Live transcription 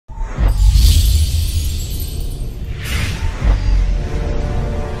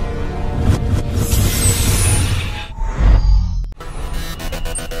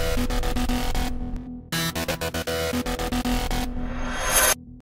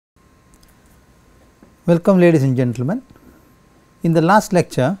Welcome ladies and gentlemen. In the last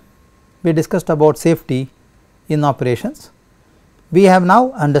lecture we discussed about safety in operations. We have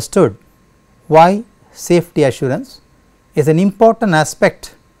now understood why safety assurance is an important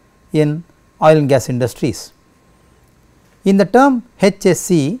aspect in oil and gas industries. In the term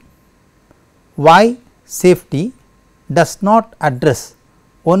HSE, why safety does not address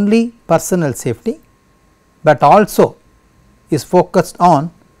only personal safety, but also is focused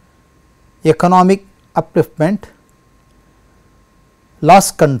on economic upliftment,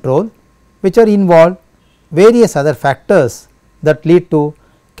 loss control, which are involved various other factors that lead to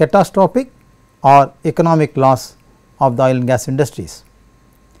catastrophic or economic loss of the oil and gas industries.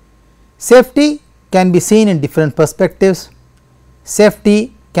 Safety can be seen in different perspectives.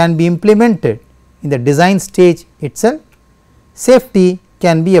 Safety can be implemented in the design stage itself. Safety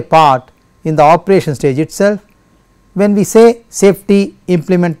can be a part in the operation stage itself. When we say safety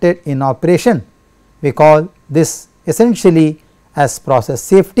implemented in operation, we call this essentially as process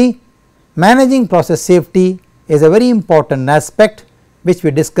safety. Managing process safety is a very important aspect which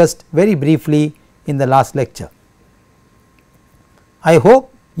we discussed very briefly in the last lecture. I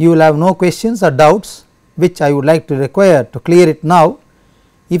hope you will have no questions or doubts which I would like to require to clear it now.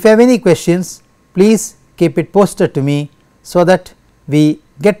 If you have any questions, please keep it posted to me so that we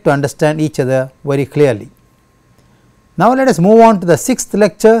get to understand each other very clearly. Now let us move on to the sixth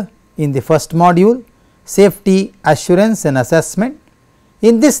lecture in the first module, safety assurance and assessment.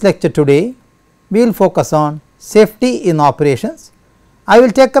 In this lecture today we will focus on safety in operations. I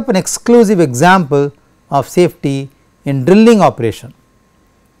will take up an exclusive example of safety in drilling operation.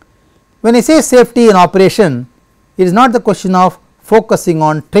 When I say safety in operation, it is not the question of focusing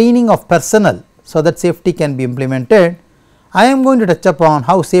on training of personnel so that safety can be implemented. I am going to touch upon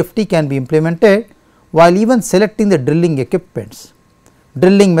how safety can be implemented while even selecting the drilling equipments,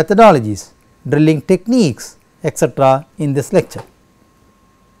 drilling methodologies, drilling techniques, etc. in this lecture.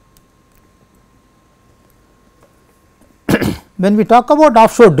 When we talk about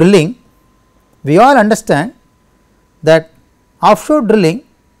offshore drilling, we all understand that offshore drilling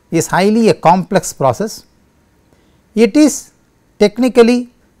is highly a complex process. It is technically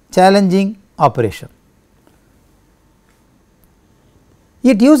challenging operation.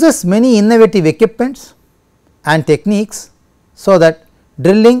 It uses many innovative equipments and techniques so that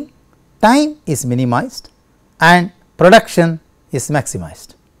drilling time is minimized and production is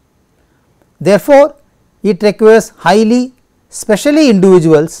maximized. Therefore, it requires highly specially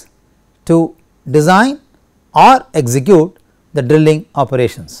individuals to design or execute the drilling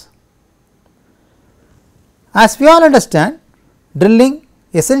operations. As we all understand, drilling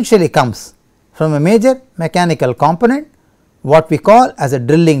essentially comes from a major mechanical component, what we call as a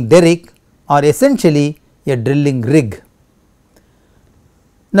drilling derrick or essentially a drilling rig.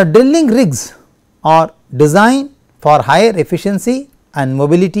 Now, drilling rigs are designed for higher efficiency and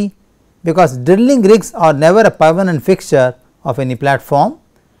mobility, because drilling rigs are never a permanent fixture of any platform.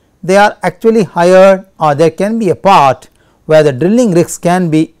 They are actually hired, or there can be a part where the drilling rigs can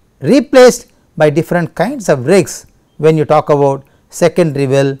be replaced by different kinds of rigs when you talk about secondary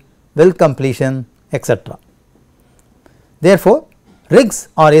well completion, etc. Therefore, rigs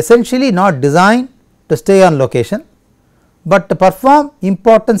are essentially not designed to stay on location, but to perform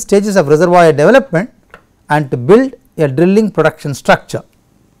important stages of reservoir development and to build a drilling production structure.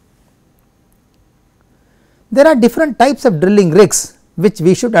 There are different types of drilling rigs which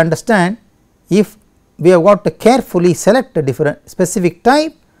we should understand if we have got to carefully select a different specific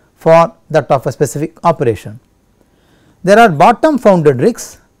type for that of a specific operation. There are bottom founded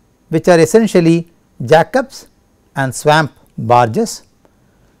rigs which are essentially jackups and swamp barges.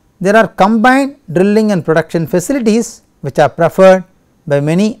 There are combined drilling and production facilities which are preferred by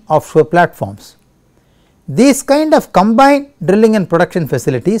many offshore platforms. These kind of combined drilling and production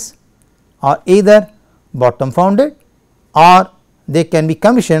facilities are either bottom founded or they can be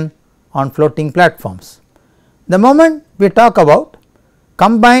commissioned on floating platforms. The moment we talk about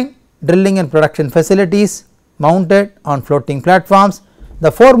combined drilling and production facilities mounted on floating platforms,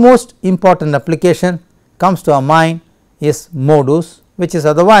 the foremost important application comes to our mind is MODUs, which is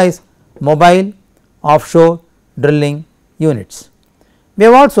otherwise mobile offshore drilling units. We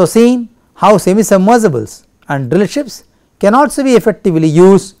have also seen how semi-submersibles and drill ships can also be effectively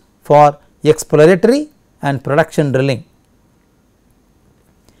used for exploratory and production drilling.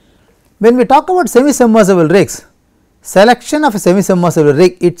 When we talk about semi-submersible rigs, selection of a semi-submersible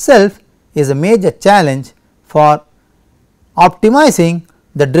rig itself is a major challenge for optimizing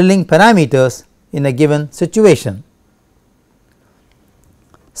the drilling parameters in a given situation.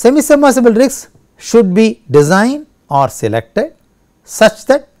 Semi-submersible rigs should be designed or selected such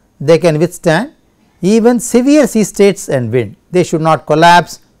that they can withstand even severe sea states and wind. They should not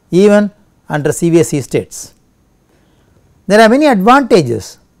collapse even under severe sea states. There are many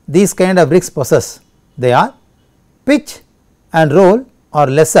advantages these kind of rigs possess. They are pitch and roll are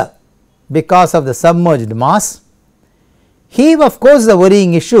lesser because of the submerged mass. Heave, of course, is a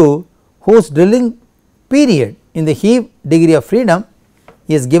worrying issue whose drilling period in the heave degree of freedom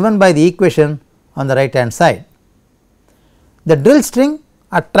is given by the equation on the right hand side. The drill string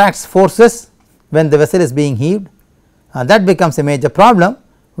attracts forces when the vessel is being heaved, that becomes a major problem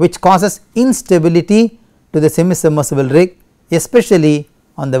which causes instability to the semi submersible rig, especially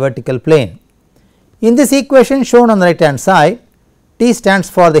on the vertical plane. In this equation shown on the right hand side, T stands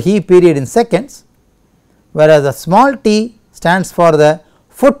for the heave period in seconds, whereas the small t stands for the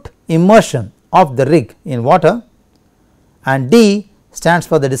foot immersion of the rig in water, and d stands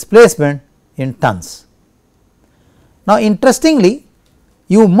for the displacement in tons. Now, interestingly,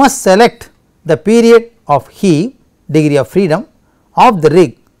 you must select the period of heave degree of freedom of the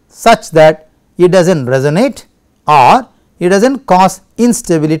rig such that it does not resonate or it does not cause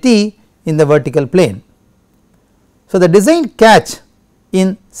instability in the vertical plane. So, the design catch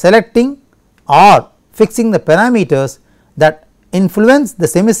in selecting or fixing the parameters that influence the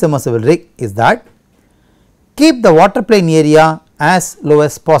semi submersible rig is that keep the water plane area as low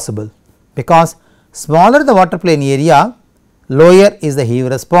as possible, because smaller the water plane area, lower is the heave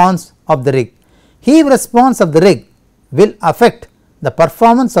response of the rig. Heave response of the rig will affect the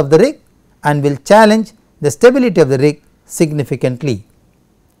performance of the rig and will challenge the stability of the rig significantly.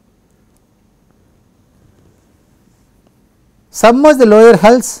 Submerge the lower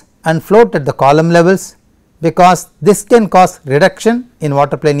hulls and float at the column levels, because this can cause reduction in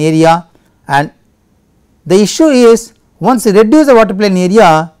water plane area, and the issue is once you reduce the water plane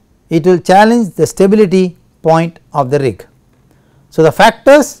area, it will challenge the stability point of the rig. So, the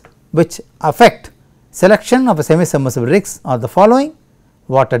factors which affect selection of a semi submersible rigs are the following: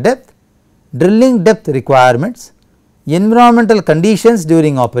 water depth, drilling depth requirements, environmental conditions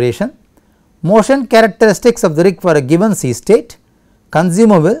during operation, motion characteristics of the rig for a given sea state,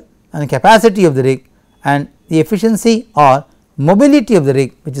 consumable and capacity of the rig, and the efficiency or mobility of the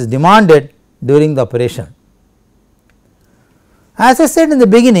rig which is demanded during the operation. As I said in the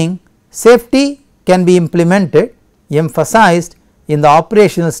beginning, safety can be implemented, emphasized in the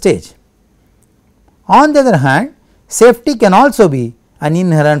operational stage. On the other hand, safety can also be an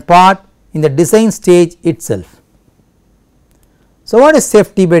inherent part in the design stage itself. So, what is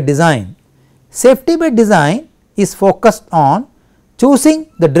safety by design? Safety by design is focused on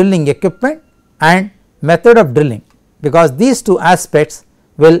choosing the drilling equipment and method of drilling, because these two aspects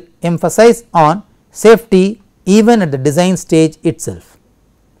will emphasize on safety even at the design stage itself.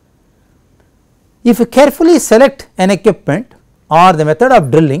 If you carefully select an equipment or the method of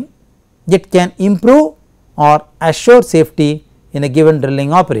drilling, it can improve or assure safety in a given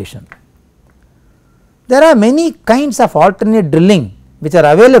drilling operation. There are many kinds of alternate drilling which are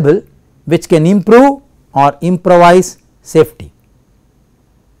available, which can improve or improvise safety.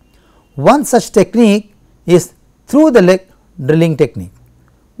 One such technique is through the leg drilling technique.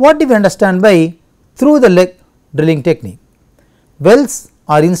 What do we understand by through the leg drilling technique? Wells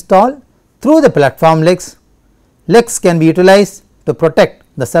are installed through the platform legs. Legs can be utilized to protect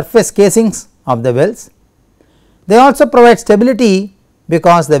the surface casings of the wells. They also provide stability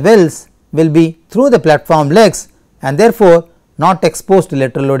because the wells will be through the platform legs and therefore not exposed to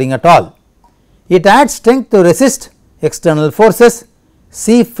lateral loading at all. It adds strength to resist external forces,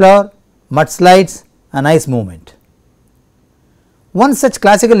 sea floor, mudslides and ice movement. One such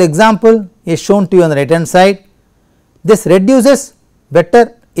classical example is shown to you on the right hand side. This reduces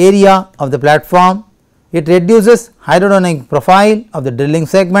better area of the platform, it reduces hydrodynamic profile of the drilling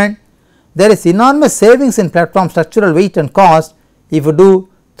segment. There is enormous savings in platform structural weight and cost if you do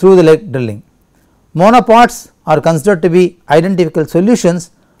through the leg drilling. Monopods are considered to be identical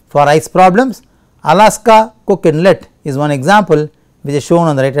solutions for ice problems. Alaska Cook Inlet is one example which is shown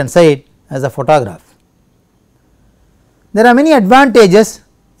on the right hand side as a photograph. There are many advantages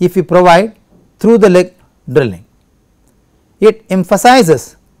if you provide through the leg drilling. It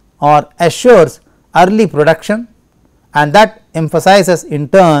emphasizes or assures early production, and that emphasizes in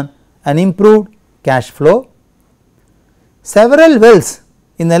turn an improved cash flow. Several wells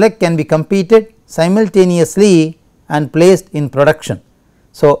in the leg can be completed simultaneously and placed in production.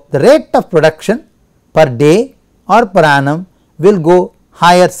 So, the rate of production per day or per annum will go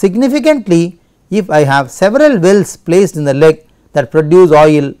higher significantly if I have several wells placed in the leg that produce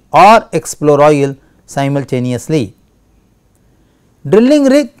oil or explore oil simultaneously. Drilling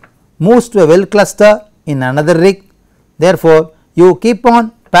rig moves to a well cluster in another rig, therefore, you keep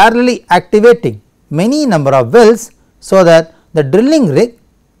on parallelly activating many number of wells, so that the drilling rig,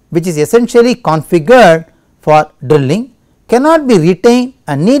 which is essentially configured for drilling, cannot be retained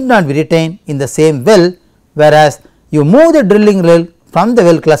and need not be retained in the same well, whereas you move the drilling rig from the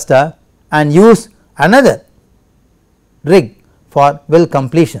well cluster and use another rig for well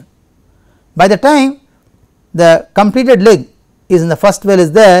completion. By the time the completed leg is in the first well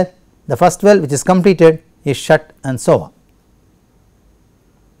is there, the first well which is completed is shut, and so on.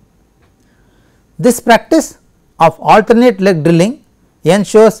 This practice of alternate leg drilling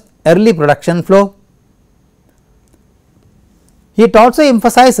ensures early production flow. It also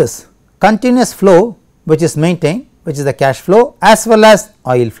emphasizes continuous flow which is maintained, which is the cash flow as well as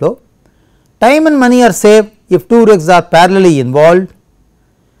oil flow. Time and money are saved if two rigs are parallelly involved.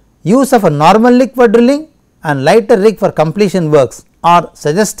 Use of a normal rig for drilling and lighter rig for completion works are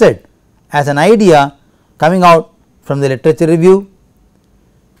suggested as an idea coming out from the literature review.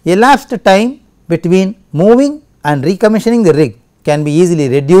 Elapsed time between moving and recommissioning the rig can be easily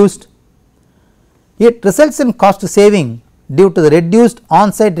reduced. It results in cost saving due to the reduced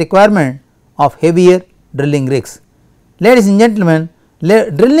on-site requirement of heavier drilling rigs. Ladies and gentlemen,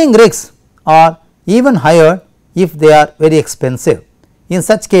 drilling rigs are even higher if they are very expensive. In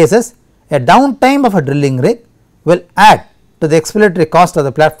such cases, a downtime of a drilling rig will add to the exploratory cost of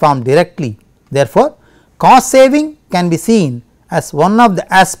the platform directly. Therefore, cost saving can be seen as one of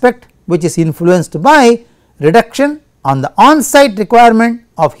the aspect which is influenced by reduction on the on-site requirement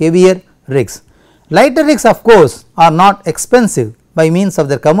of heavier rigs. Lighter rigs of course are not expensive by means of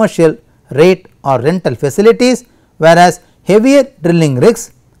their commercial rate or rental facilities, whereas heavier drilling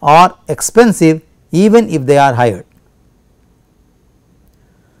rigs are expensive even if they are hired.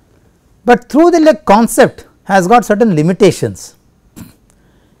 But through the leg concept has got certain limitations.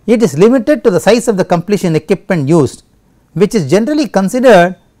 It is limited to the size of the completion equipment used, which is generally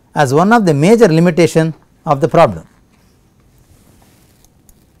considered as one of the major limitation of the problem.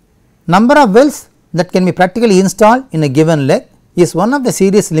 Number of wells that can be practically installed in a given leg is one of the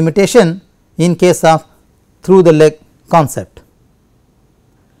serious limitation in case of through the leg concept.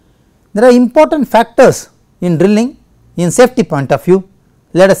 There are important factors in drilling in safety point of view.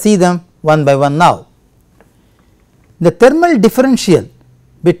 Let us see them one by one now. The thermal differential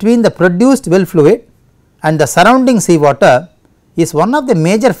between the produced well fluid and the surrounding seawater is one of the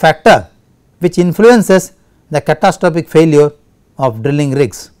major factor which influences the catastrophic failure of drilling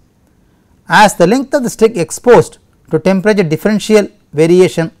rigs. As the length of the stick exposed to temperature differential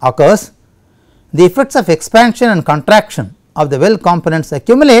variation occurs, the effects of expansion and contraction of the well components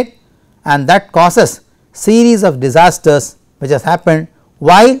accumulate, and that causes series of disasters which has happened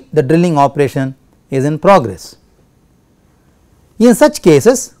while the drilling operation is in progress. In such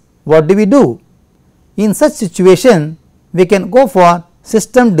cases, what do we do? In such situation, we can go for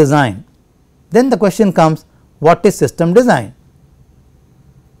system design. Then the question comes, what is system design?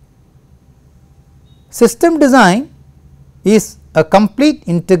 System design is a complete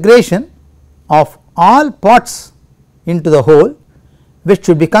integration of all parts into the whole, which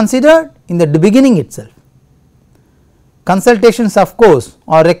should be considered in the beginning itself. Consultations of course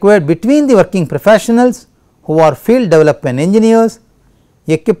are required between the working professionals who are field development engineers,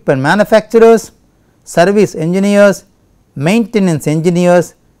 equipment manufacturers, service engineers, maintenance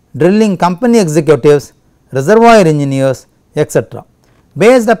engineers, drilling company executives, reservoir engineers, etc.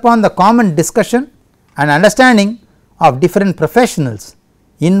 Based upon the common discussion and understanding of different professionals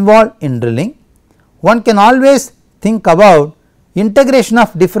involved in drilling, one can always think about integration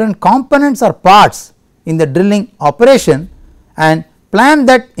of different components or parts in the drilling operation and plan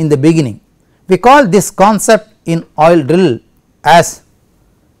that in the beginning. We call this concept in oil drill as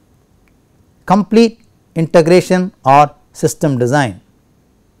complete integration or system design.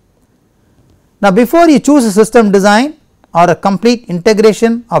 Now, before you choose a system design or a complete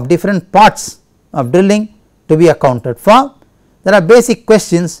integration of different parts of drilling to be accounted for, there are basic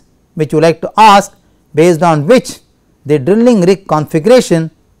questions which you like to ask, based on which the drilling rig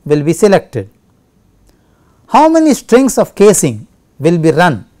configuration will be selected. How many strings of casing will be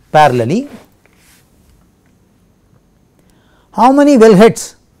run parallelly? How many well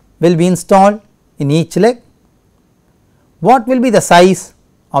heads will be installed in each leg? What will be the size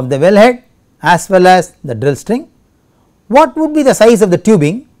of the well head as well as the drill string? What would be the size of the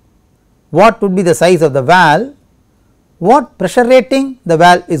tubing? What would be the size of the valve? What pressure rating the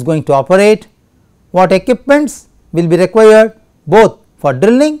valve is going to operate? What equipments will be required both for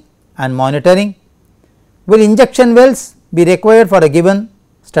drilling and monitoring? Will injection wells be required for a given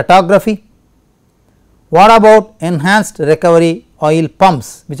stratigraphy? What about enhanced recovery oil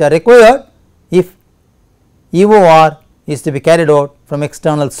pumps which are required if EOR is to be carried out from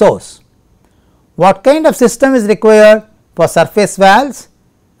external source? what kind of system is required for surface valves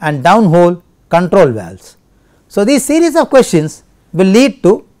and downhole control valves. So, these series of questions will lead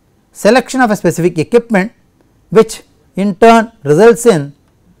to selection of a specific equipment, which in turn results in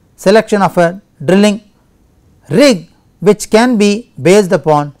selection of a drilling rig, which can be based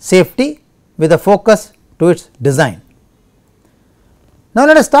upon safety with a focus to its design. Now,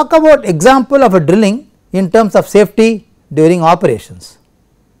 let us talk about example of a drilling in terms of safety during operations.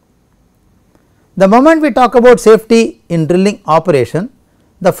 The moment we talk about safety in drilling operation,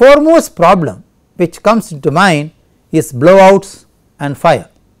 the foremost problem which comes into mind is blowouts and fire.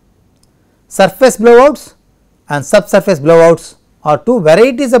 Surface blowouts and subsurface blowouts are two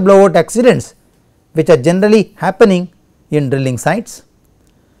varieties of blowout accidents which are generally happening in drilling sites.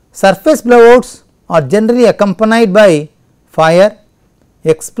 Surface blowouts are generally accompanied by fire,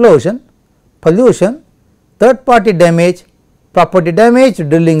 explosion, pollution, third party damage, property damage to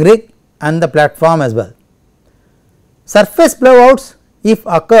drilling rig and the platform as well. Surface blowouts, if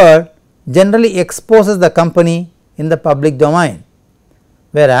occurred, generally exposes the company in the public domain,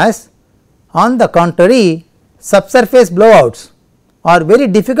 whereas on the contrary, subsurface blowouts are very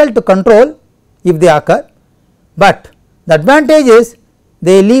difficult to control if they occur, but the advantage is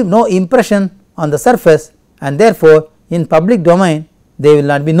they leave no impression on the surface and therefore, in public domain they will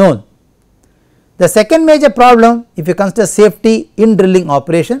not be known. The second major problem, if you consider safety in drilling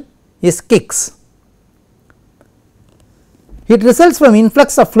operation, is kicks. It results from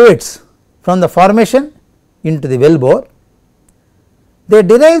influx of fluids from the formation into the wellbore. They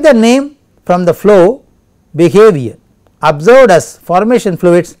derive their name from the flow behavior observed as formation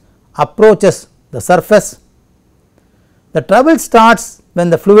fluids approaches the surface. The trouble starts when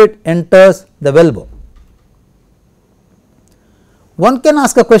the fluid enters the wellbore. One can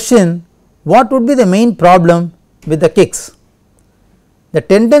ask a question, what would be the main problem with the kicks? The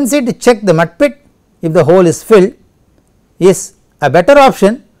tendency to check the mud pit if the hole is filled is a better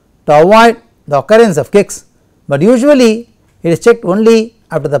option to avoid the occurrence of kicks, but usually it is checked only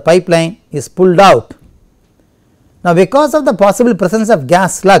after the pipeline is pulled out. Now, because of the possible presence of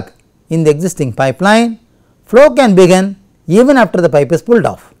gas slug in the existing pipeline, flow can begin even after the pipe is pulled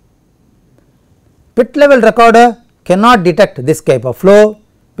off. Pit level recorder cannot detect this type of flow,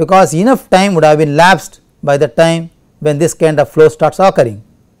 because enough time would have been lapsed by the time when this kind of flow starts occurring.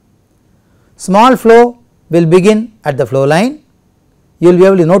 Small flow will begin at the flow line. You will be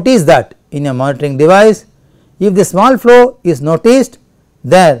able to notice that in a monitoring device. If the small flow is noticed,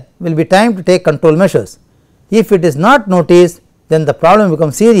 there will be time to take control measures. If it is not noticed, then the problem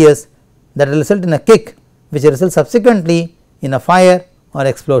becomes serious, that will result in a kick, which will result subsequently in a fire or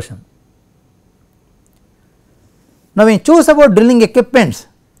explosion. Now, when we choose about drilling equipments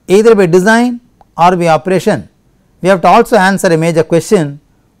either by design or by operation, we have to also answer a major question,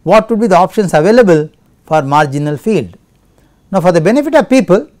 what would be the options available for marginal field. Now, for the benefit of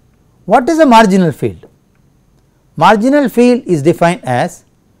people, what is a marginal field? Marginal field is defined as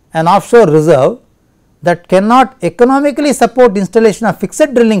an offshore reserve that cannot economically support installation of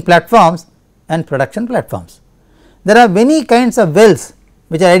fixed drilling platforms and production platforms. There are many kinds of wells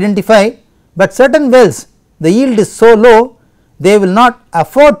which are identified, but certain wells the yield is so low they will not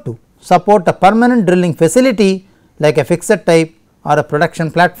afford to support a permanent drilling facility like a fixed type or a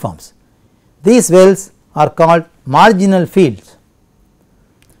production platforms. These wells are called marginal fields.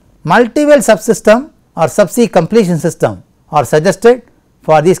 Multi-well subsystem or subsea completion system are suggested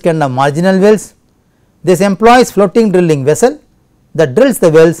for these kind of marginal wells. This employs floating drilling vessel that drills the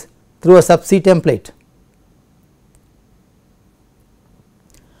wells through a subsea template.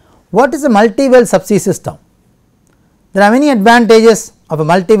 What is a multi-well subsea system? There are many advantages of a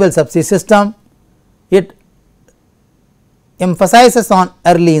multi-well subsea system. It emphasizes on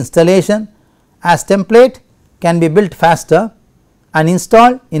early installation, as template can be built faster and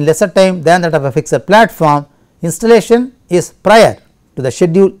installed in lesser time than that of a fixed platform. Installation is prior to the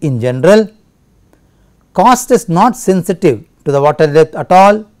schedule in general. Cost is not sensitive to the water depth at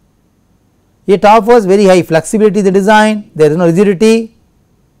all. It offers very high flexibility in the design, there is no rigidity.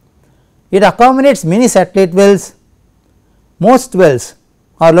 It accommodates many satellite wells. Most wells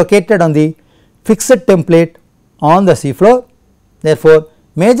are located on the fixed template on the sea floor. Therefore,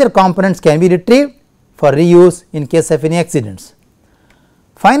 major components can be retrieved for reuse in case of any accidents.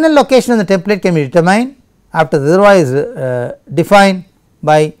 Final location of the template can be determined after the reservoir is defined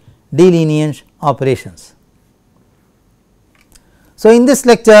by delineation operations. So, in this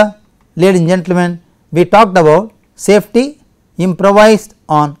lecture, ladies and gentlemen, we talked about safety improvised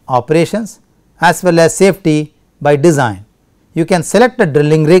on operations as well as safety by design. You can select a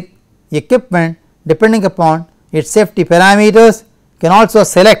drilling rig equipment depending upon its safety parameters. You can also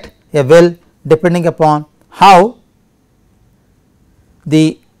select a well depending upon how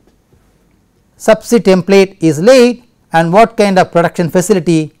the subsea template is laid and what kind of production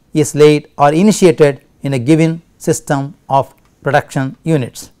facility is laid or initiated in a given system of production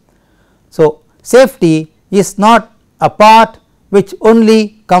units. So, safety is not a part which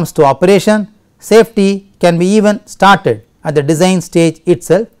only comes to operation, safety can be even started at the design stage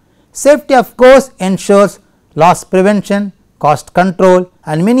itself. Safety of course ensures loss prevention, cost control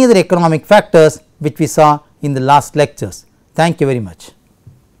and many other economic factors which we saw in the last lectures. Thank you very much.